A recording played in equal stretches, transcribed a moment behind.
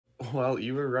Well,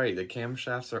 you were right. The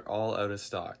camshafts are all out of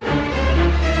stock.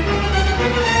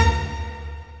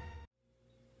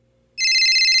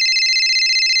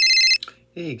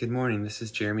 Hey, good morning. This is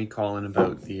Jeremy calling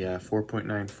about the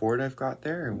 4.9 Ford I've got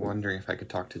there. I'm wondering if I could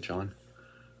talk to John.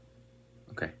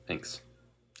 Okay, thanks.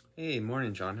 Hey,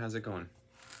 morning, John. How's it going?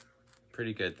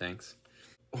 Pretty good, thanks.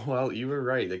 Well, you were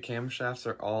right. The camshafts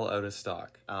are all out of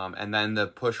stock. And then the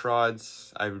push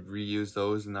rods, I would reuse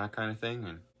those and that kind of thing.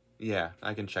 And yeah,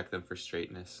 I can check them for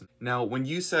straightness. Now, when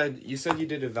you said you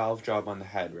did a valve job on the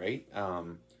head, right?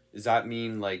 Does that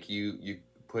mean like you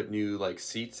put new like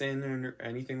seats in or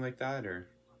anything like that, or?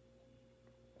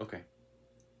 Okay.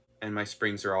 And my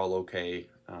springs are all okay.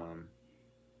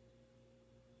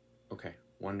 Okay.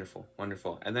 Wonderful,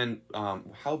 wonderful. And then,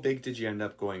 how big did you end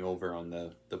up going over on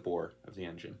the bore of the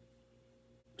engine?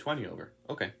 20 over.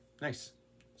 Okay, nice.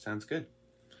 Sounds good.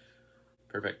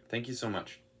 Perfect. Thank you so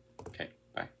much. Okay,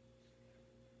 bye.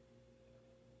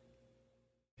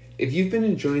 If you've been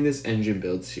enjoying this engine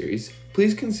build series,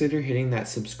 please consider hitting that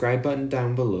subscribe button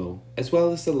down below, as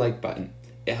well as the like button.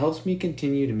 It helps me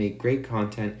continue to make great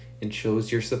content and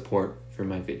shows your support for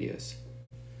my videos.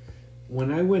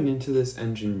 When I went into this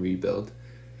engine rebuild,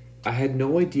 I had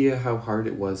no idea how hard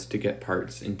it was to get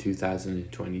parts in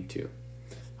 2022.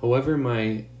 However,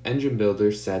 my engine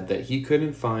builder said that he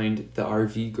couldn't find the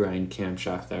RV grind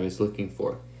camshaft I was looking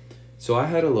for. So I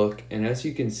had a look, and as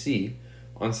you can see,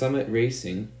 on Summit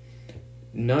Racing,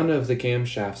 none of the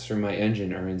camshafts for my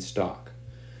engine are in stock.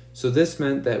 So this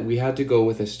meant that we had to go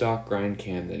with a stock grind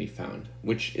cam that he found,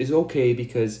 which is okay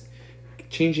because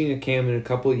changing a cam in a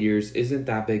couple years isn't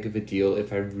that big of a deal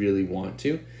if I really want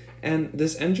to. And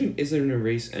this engine isn't a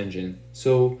race engine,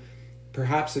 so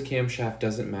perhaps the camshaft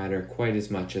doesn't matter quite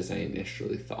as much as I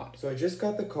initially thought. So I just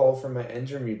got the call from my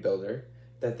engine rebuilder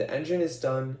that the engine is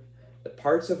done, the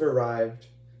parts have arrived,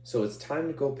 so it's time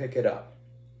to go pick it up.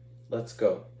 Let's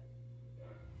go.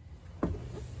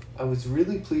 I was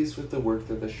really pleased with the work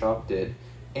that the shop did,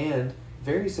 and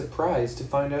very surprised to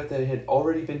find out that it had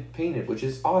already been painted, which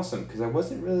is awesome because I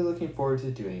wasn't really looking forward to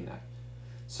doing that.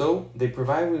 So they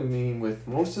provided me with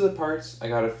most of the parts. I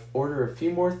got to order a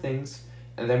few more things,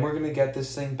 and then we're going to get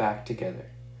this thing back together.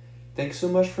 Thanks so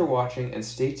much for watching, and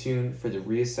stay tuned for the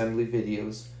reassembly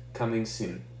videos coming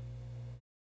soon.